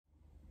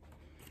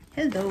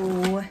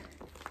Hello.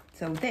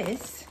 So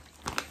this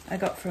I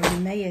got from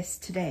Emmaus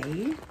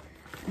today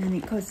and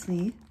it cost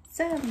me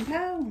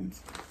 £7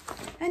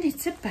 and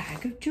it's a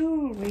bag of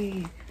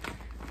jewellery.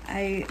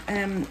 I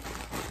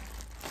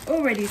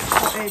already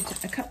spotted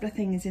a couple of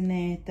things in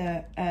there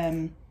that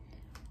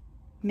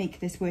make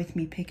this worth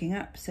me picking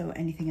up, so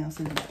anything else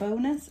is a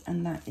bonus,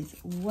 and that is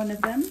one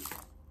of them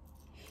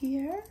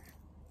here.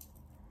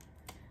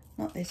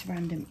 Not this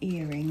random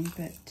earring,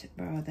 but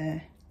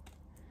rather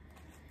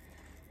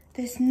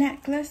this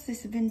necklace,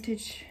 this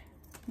vintage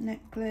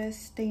necklace,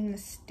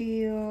 stainless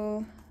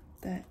steel,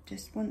 that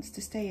just wants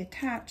to stay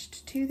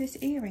attached to this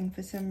earring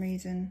for some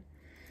reason.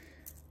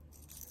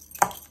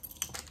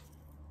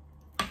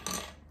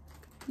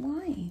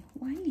 Why?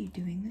 Why are you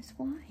doing this?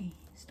 Why?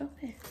 Stop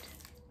it.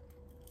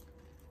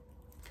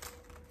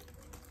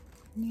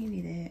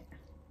 Nearly there.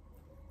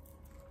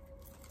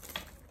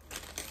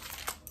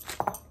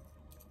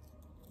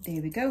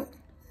 There we go.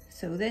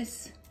 So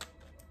that's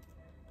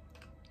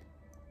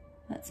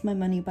my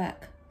money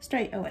back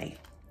straight away.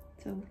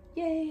 So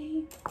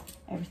yay!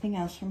 Everything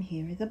else from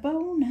here is a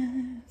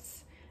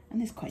bonus.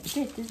 And there's quite a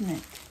bit, isn't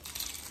it?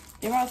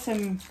 There are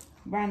some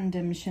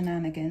random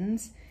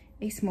shenanigans.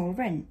 A small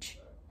wrench,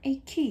 a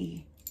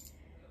key,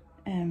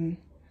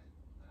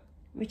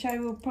 which I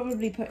will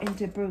probably put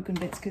into broken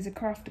bits because a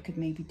crafter could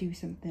maybe do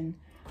something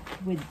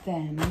with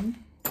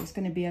them. There's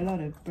going to be a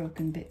lot of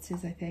broken bits,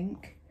 I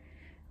think,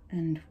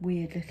 and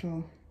weird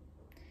little,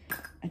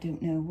 I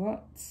don't know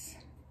what's,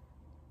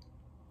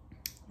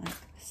 like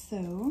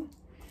so,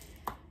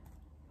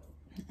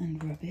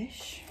 and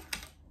rubbish,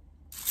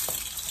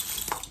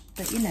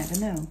 but you never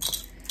know.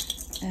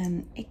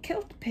 A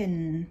kilt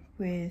pin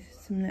with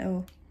some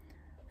little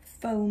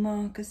faux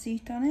marker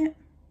seat on it.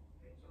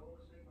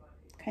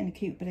 Kind of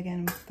cute, but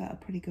again, that'll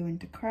probably go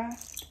into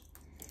craft.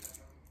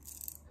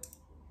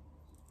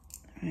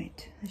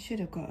 Right, I should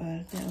have got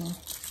a little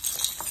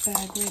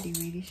bag ready,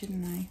 really,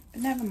 shouldn't I?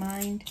 But never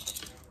mind,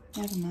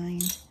 never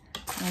mind.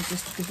 I'll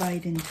just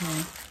divide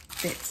into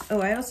bits.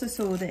 Oh, I also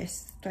saw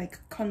this, like,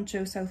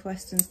 concho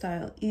southwestern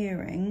style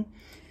earring.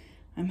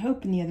 I'm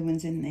hoping the other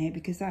one's in there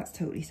because that's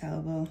totally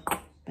sellable,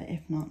 but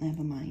if not,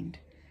 never mind.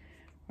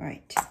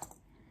 Right,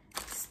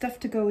 stuff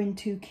to go in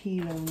 2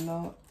 kilo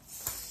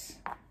lots.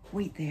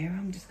 Wait there,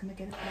 I'm just gonna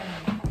get a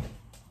pen.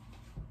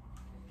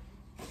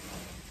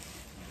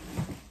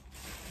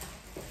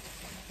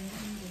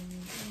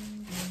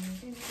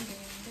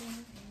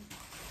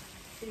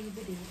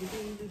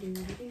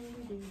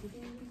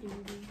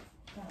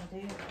 That'll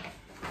do.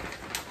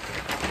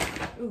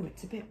 Oh,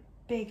 it's a bit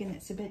big and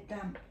it's a bit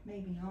damp.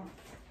 Maybe not.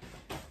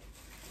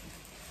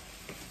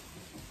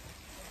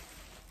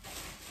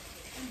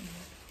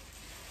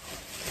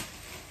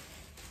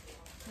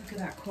 Look at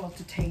that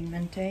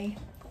qualitainment, eh?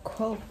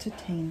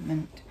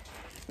 Qualitainment.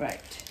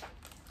 Right.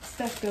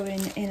 Stuff going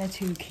in a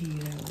 2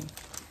 kilo.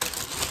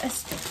 A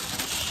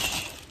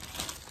stitch.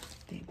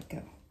 There we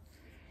go.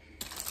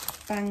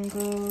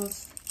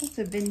 Bangles. That's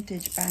a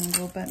vintage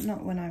bangle, but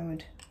not one I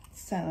would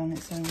sell on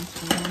its own,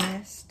 to be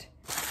honest.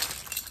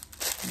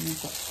 And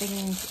we've got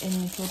things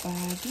in little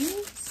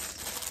baggies.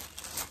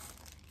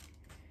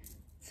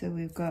 So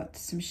we've got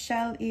some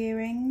shell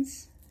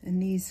earrings,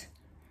 and these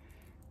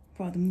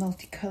rather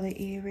multicolour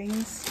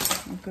earrings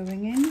are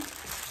going in.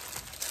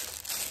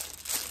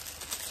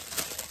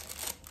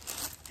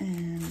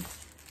 And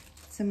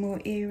some more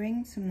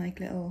earrings, some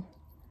like little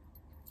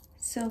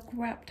silk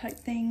wrap type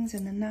things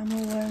and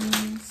enamel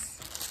ones.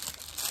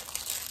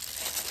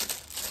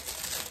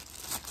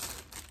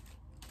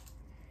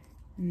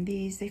 And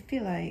these, they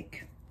feel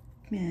like,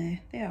 yeah,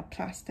 they are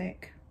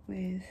plastic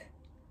with,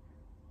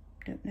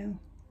 I don't know,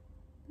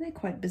 they're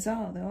quite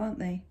bizarre though, aren't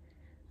they?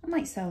 I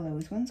might sell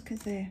those ones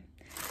because they're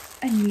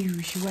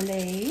unusual,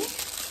 eh?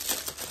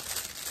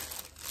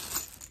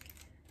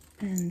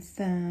 And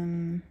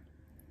some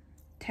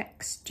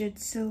textured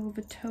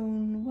silver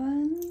tone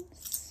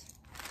ones.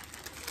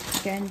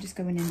 Again, just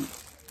going in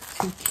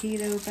 2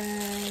 kilo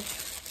bag.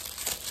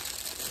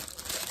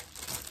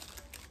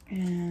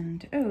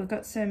 And, oh, I've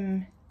got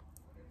some,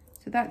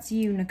 so that's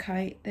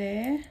Unikite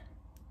there.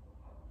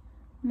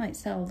 Might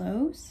sell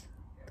those.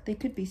 They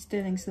could be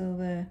sterling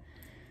silver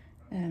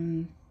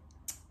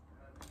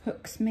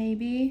hooks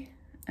maybe.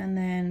 And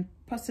then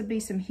possibly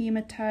some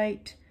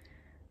hematite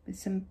with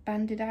some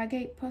banded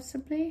agate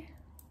possibly.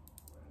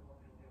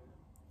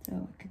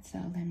 So I could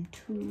sell them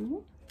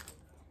too.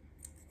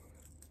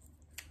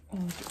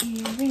 Odd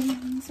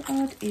earrings,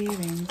 odd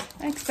earrings.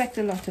 I expect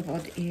a lot of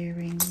odd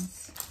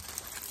earrings.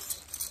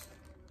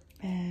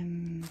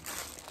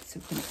 Let's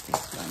open up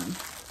this one.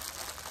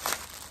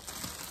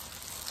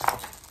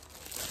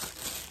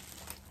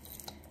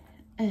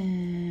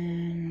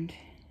 And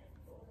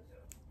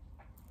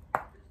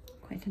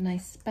quite a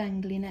nice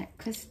spangly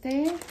necklace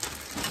there.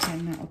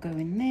 And that'll go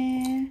in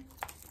there.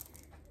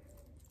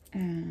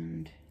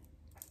 And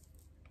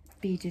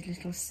beaded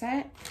little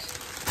set.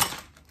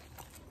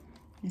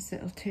 This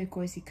little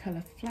turquoisey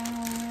colour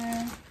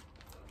flower.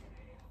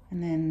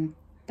 And then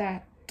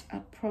that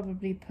I'll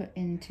probably put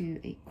into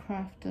a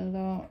crafter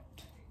lot.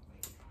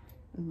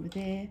 over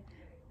there,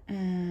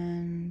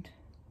 and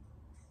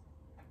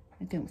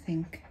I don't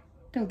think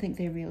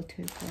they're real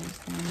turquoise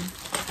then.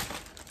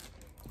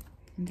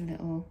 And a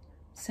little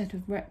set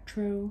of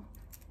retro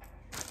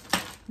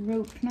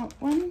rope knot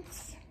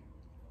ones.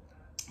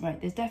 Right,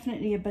 there's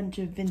definitely a bunch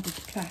of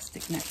vintage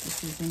plastic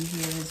necklaces in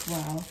here as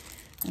well,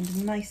 and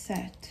a nice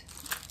set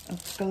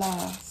of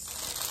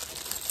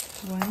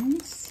glass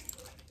ones.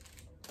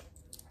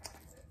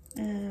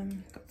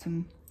 Got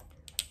some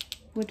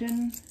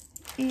wooden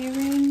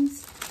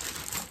earrings.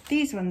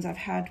 These ones I've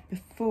had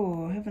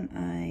before, haven't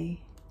I?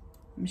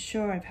 I'm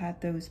sure I've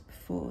had those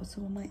before,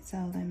 so I might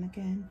sell them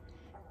again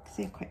because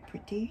they're quite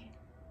pretty.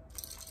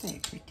 Very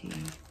pretty.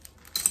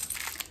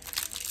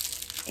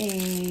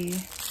 A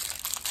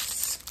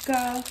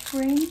scarf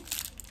ring.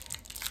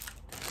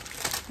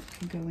 That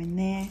can go in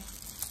there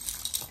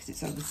because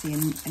it's obviously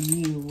a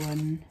new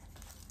one.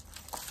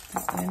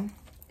 That one.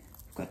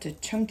 I've got a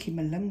chunky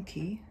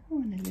malunky.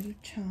 Oh, and a little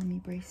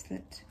charmy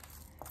bracelet.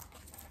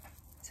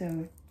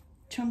 So,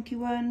 chunky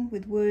one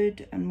with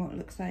wood and what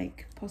looks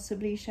like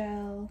possibly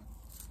shell.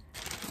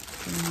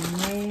 That's in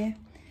there.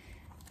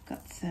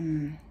 Got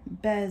some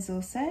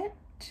bezel set.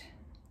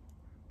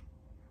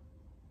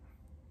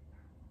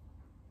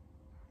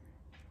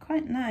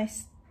 Quite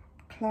nice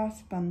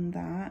clasp on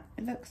that.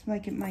 It looks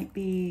like it might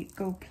be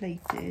gold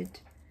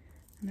plated,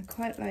 and I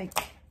quite like,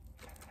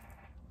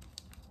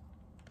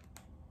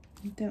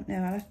 I don't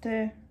know, I'll have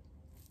to,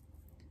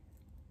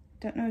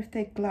 don't know if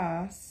they're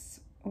glass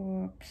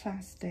or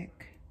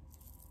plastic,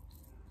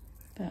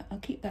 but I'll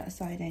keep that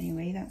aside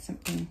anyway. That's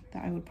something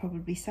that I would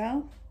probably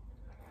sell.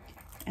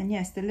 And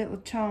yes, the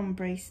little charm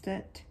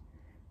bracelet,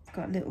 it's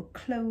got a little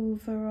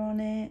clover on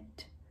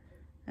it,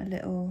 a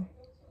little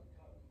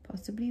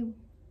possibly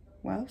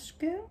Welsh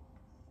girl,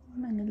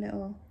 and a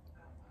little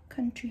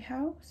country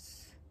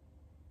house,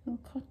 little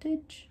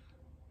cottage.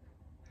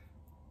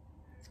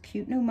 It's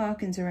cute, no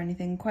markings or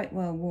anything, quite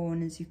well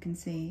worn as you can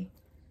see,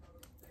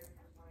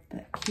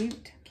 but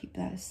cute. Keep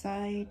that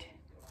aside.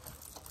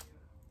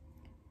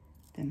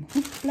 Them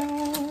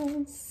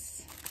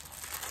hooplas.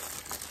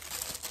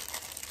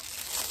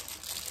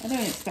 I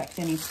don't expect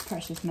any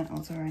precious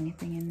metals or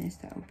anything in this.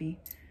 That would be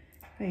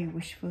very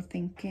wishful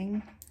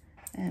thinking.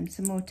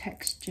 Some more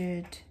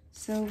textured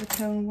silver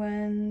tone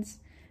ones,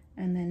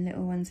 and then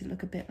little ones that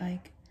look a bit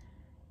like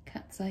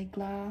cat's eye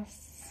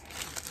glass.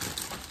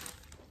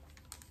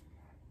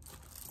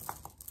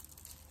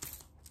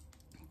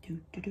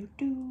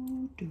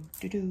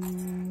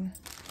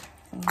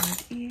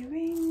 Old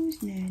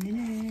earrings.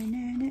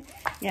 No.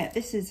 Yeah,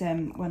 this is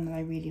one that I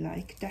really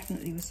like.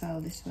 Definitely will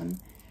sell this one.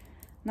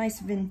 Nice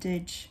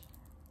vintage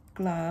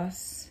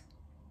glass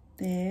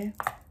there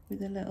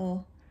with a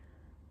little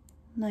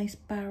nice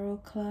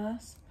barrel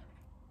clasp.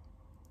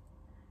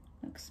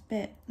 Looks a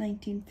bit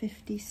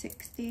 1950s,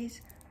 60s,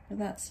 but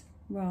that's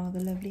rather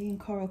lovely in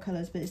coral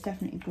colours, but it's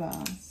definitely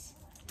glass.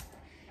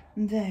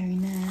 Very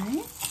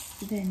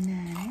nice, very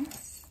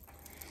nice.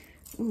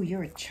 Ooh,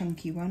 you're a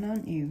chunky one,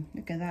 aren't you?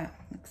 Look at that,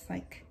 looks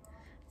like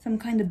some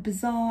kind of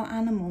bizarre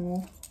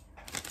animal.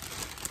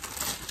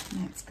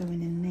 That's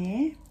going in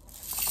there.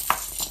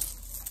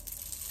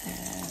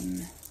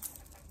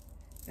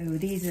 Oh,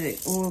 these are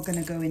all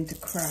going to go into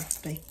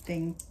craft, I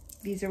think.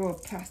 These are all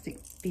plastic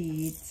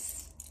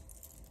beads.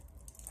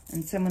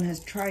 And someone has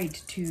tried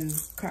to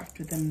craft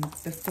with them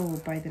before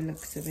by the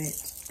looks of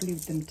it. Glued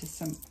them to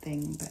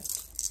something, but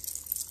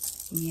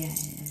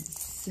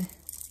yes. So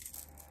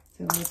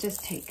we'll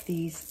just take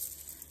these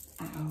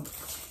out.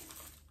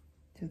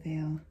 So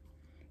they'll,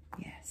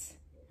 yes.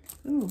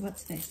 Ooh,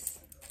 what's this?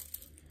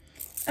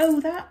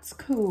 Oh, that's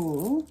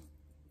cool.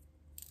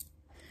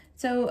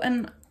 So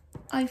an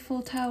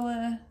Eiffel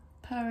Tower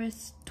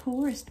Paris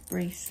tourist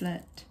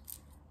bracelet.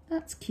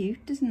 That's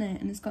cute, isn't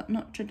it? And it's got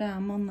Notre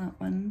Dame on that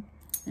one.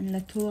 And La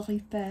Tour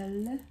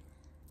Eiffel.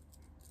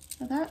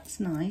 Oh, that's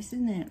nice,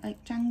 isn't it?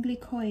 Like jangly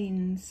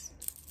coins.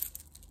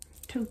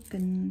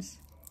 Tokens.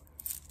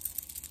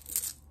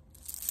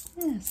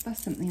 Yes,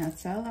 that's something I'd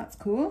sell. That's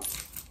cool.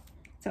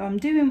 So I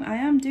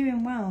am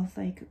doing well,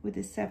 like with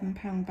a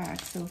 £7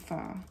 bag so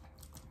far.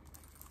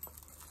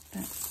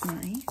 That's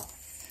nice.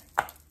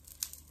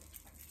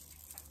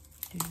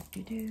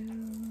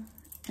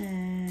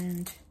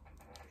 And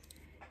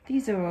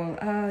these are all,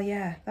 oh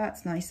yeah,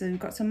 that's nice. So we've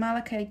got some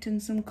malachite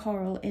and some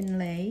coral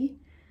inlay,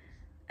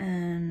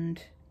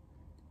 and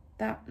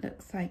that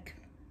looks like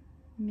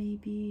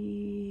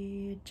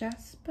maybe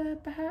jasper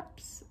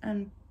perhaps,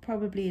 and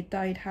probably a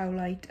dyed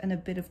howlite and a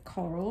bit of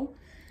coral.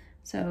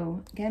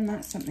 So again,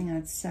 that's something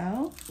I'd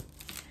sell.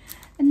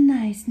 And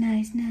nice.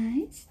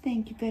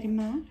 Thank you very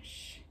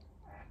much.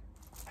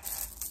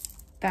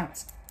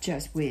 That's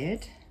just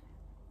weird.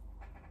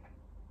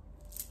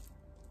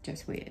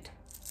 Just weird.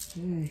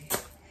 Ooh.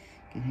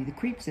 Give me the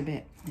creeps a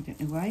bit. I don't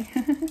know why.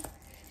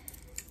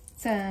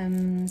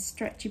 Some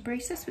stretchy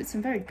bracelets with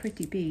some very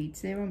pretty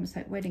beads. They're almost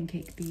like wedding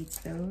cake beads,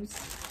 those.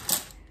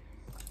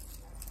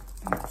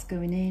 That's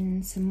going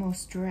in. Some more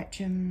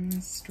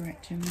stretchums.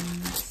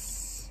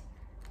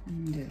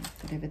 And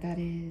whatever that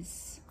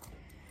is.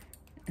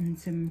 And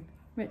some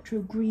retro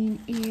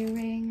green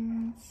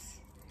earrings.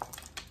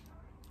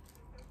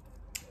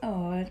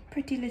 Oh, a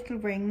pretty little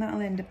ring.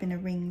 That'll end up in a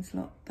rings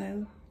lot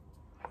though.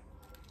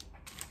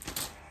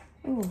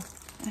 Oh,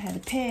 I had a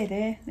pair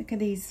there. Look at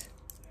these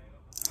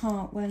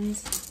heart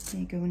ones.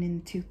 They're going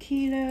in 2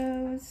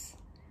 kilos.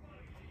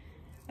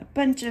 A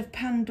bunch of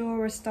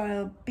Pandora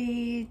style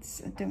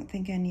beads. I don't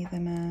think any of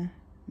them are,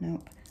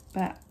 nope.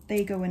 But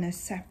they go in a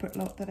separate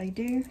lot that I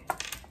do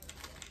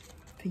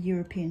for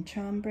European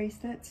charm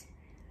bracelets.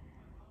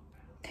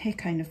 They're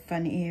kind of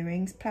fun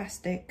earrings,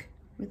 plastic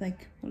with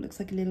like what looks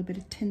like a little bit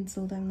of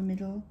tinsel down the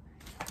middle.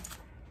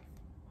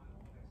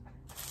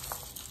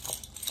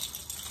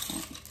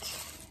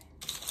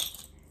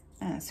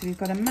 Right. So we've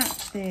got a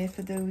match there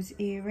for those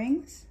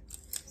earrings,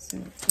 so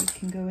they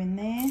can go in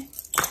there.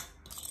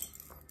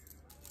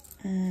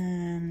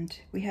 And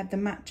we had the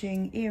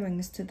matching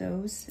earrings to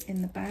those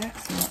in the bag,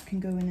 so that can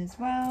go in as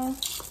well.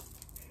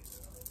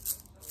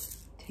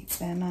 Take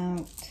them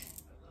out,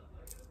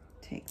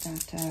 take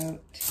that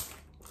out.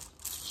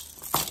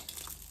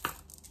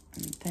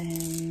 And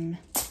then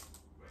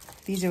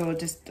these are all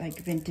just like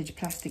vintage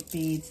plastic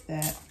beads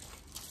that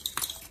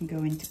can go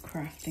into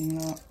crafting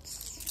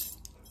lots.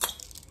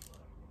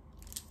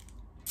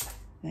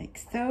 Like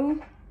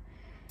so.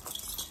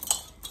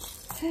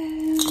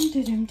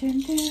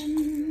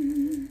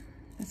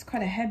 That's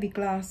quite a heavy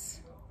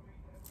glass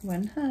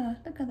one. Huh,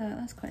 look at that,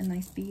 that's quite a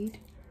nice bead.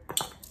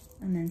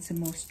 And then some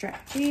more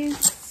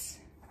stretches.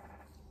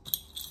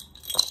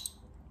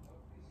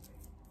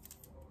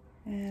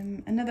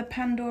 Another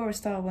Pandora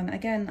style one.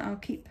 Again, I'll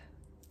keep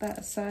that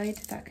aside.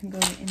 That can go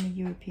in the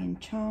European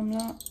charm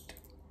lot.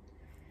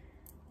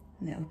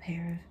 A little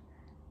pair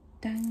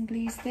of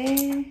danglies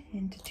there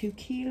into 2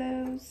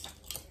 kilos.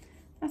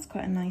 That's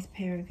quite a nice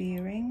pair of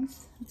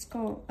earrings. It's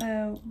got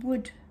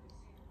wood.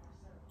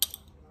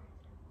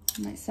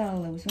 I might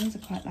sell those ones. I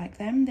quite like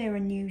them. They're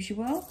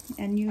unusual.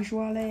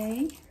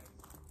 Unusually.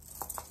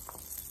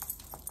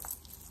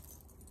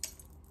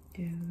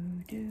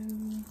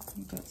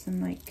 We've got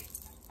some like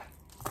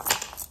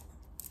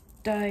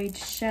dyed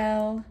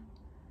shell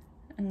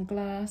and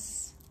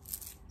glass.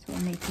 Sort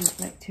of make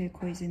like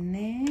turquoise in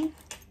there.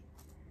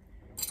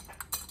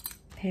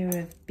 Pair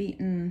of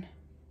beaten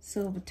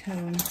silver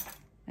tone,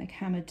 like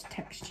hammered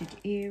textured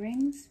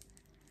earrings.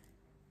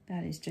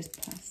 That is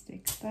just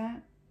plastic,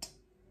 that.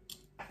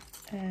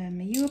 Are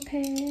you a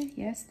pair?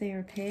 Yes, they're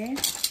a pair.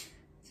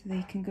 So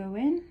they can go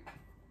in.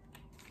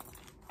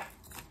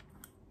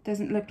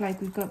 Doesn't look like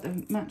we've got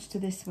the match to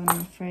this one,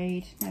 I'm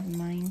afraid. Never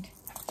mind.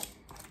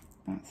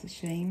 That's a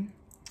shame.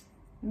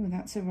 Oh,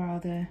 that's a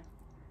rather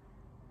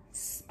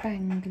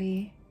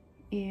spangly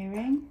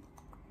earring.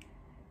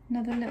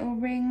 Another little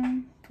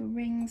ring for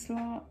rings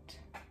lot.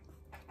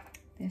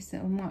 This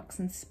little Marks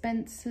and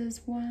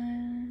Spencer's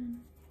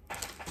one.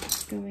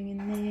 Going in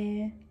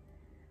there.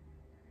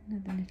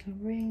 Another little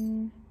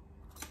ring.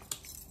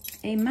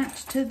 A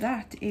match to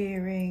that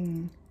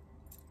earring.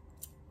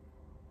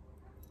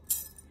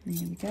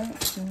 There we go,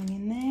 it's going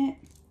in there.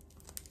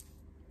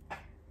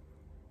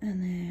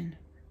 And then,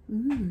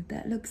 ooh,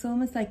 that looks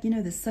almost like, you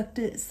know, the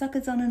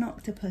suckers on an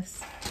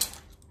octopus.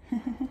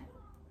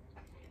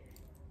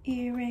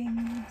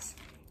 Earrings,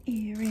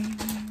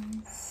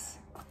 earrings,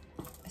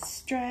 a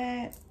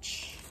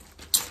stretch,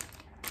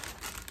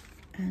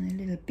 and a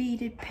little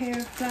beaded pair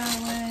of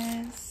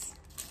flowers,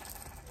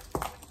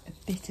 a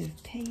bit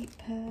of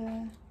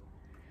paper.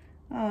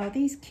 Oh,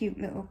 these cute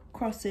little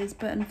crosses,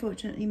 but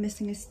unfortunately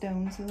missing a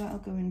stone, so that'll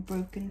go in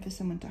broken for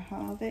someone to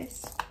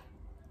harvest.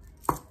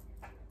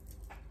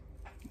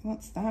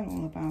 What's that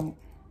all about?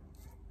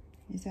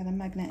 Is that a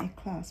magnetic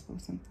clasp or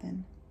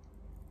something?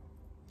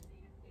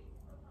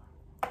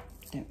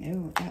 Don't know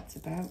what that's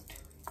about.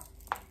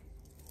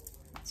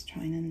 Let's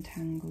try and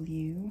untangle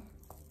you.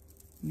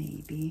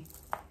 Maybe.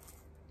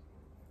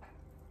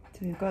 So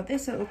we've got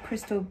this little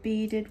crystal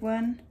beaded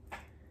one,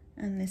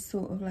 and this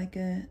sort of like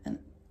a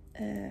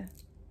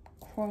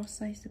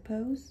cross, I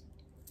suppose,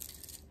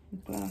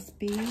 with glass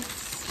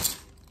beads.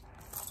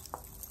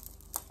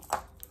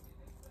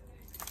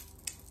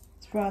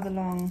 It's rather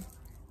long.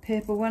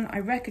 Purple one, I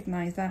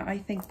recognise that. I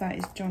think that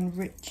is John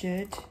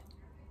Richard.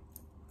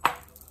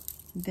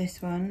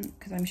 This one,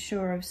 because I'm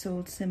sure I've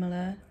sold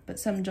similar, but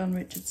some John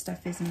Richard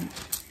stuff isn't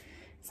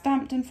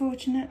stamped,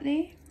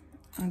 unfortunately.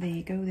 Oh, there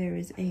you go. There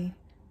is a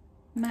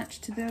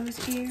match to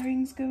those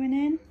earrings going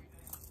in.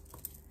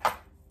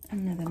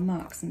 Another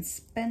Marks and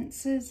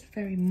Spencer's,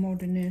 very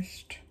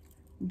modernist,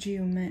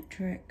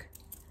 geometric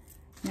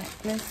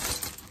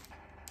necklace.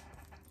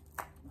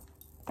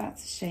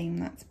 That's a shame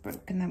that's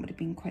broken. That would have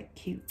been quite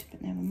cute,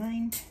 but never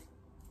mind.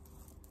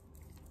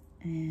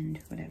 And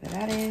whatever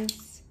that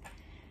is.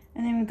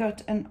 And then we've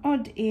got an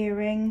odd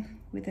earring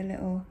with a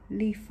little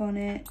leaf on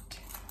it.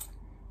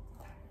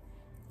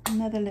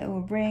 Another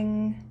little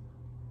ring.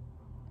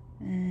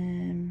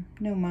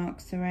 No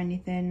marks or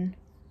anything.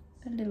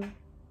 A little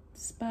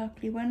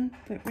sparkly one,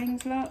 but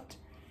rings lot.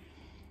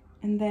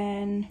 And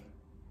then,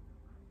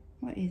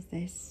 what is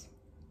this?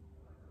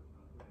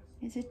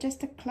 Is it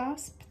just a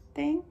clasp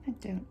thing? I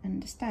don't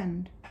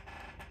understand.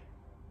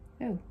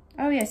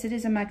 Oh yes, it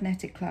is a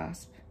magnetic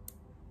clasp.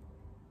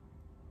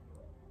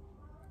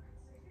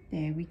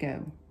 There we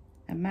go,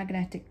 a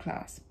magnetic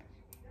clasp,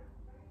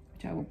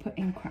 which I will put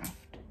in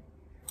craft,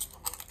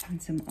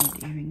 and some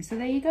odd earrings. So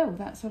there you go,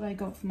 that's what I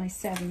got for my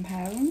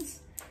 £7.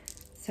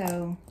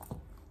 So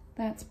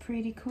that's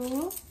pretty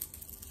cool.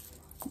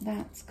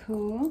 That's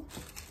cool.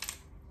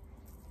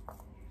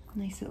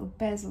 Nice little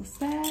bezel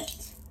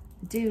set.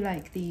 I do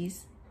like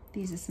these.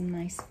 These are some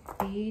nice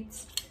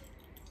beads.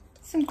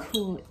 Some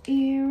cool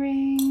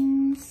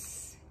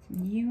earrings.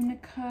 Some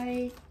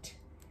unakite.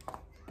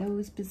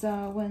 Those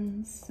bizarre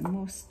ones. Some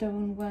more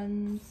stone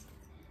ones.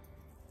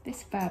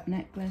 This fab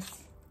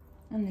necklace.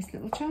 And this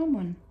little charm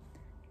one.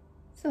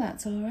 So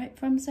that's alright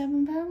from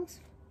 £7.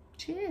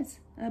 Cheers.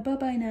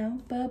 Bye-bye now.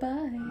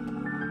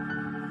 Bye-bye.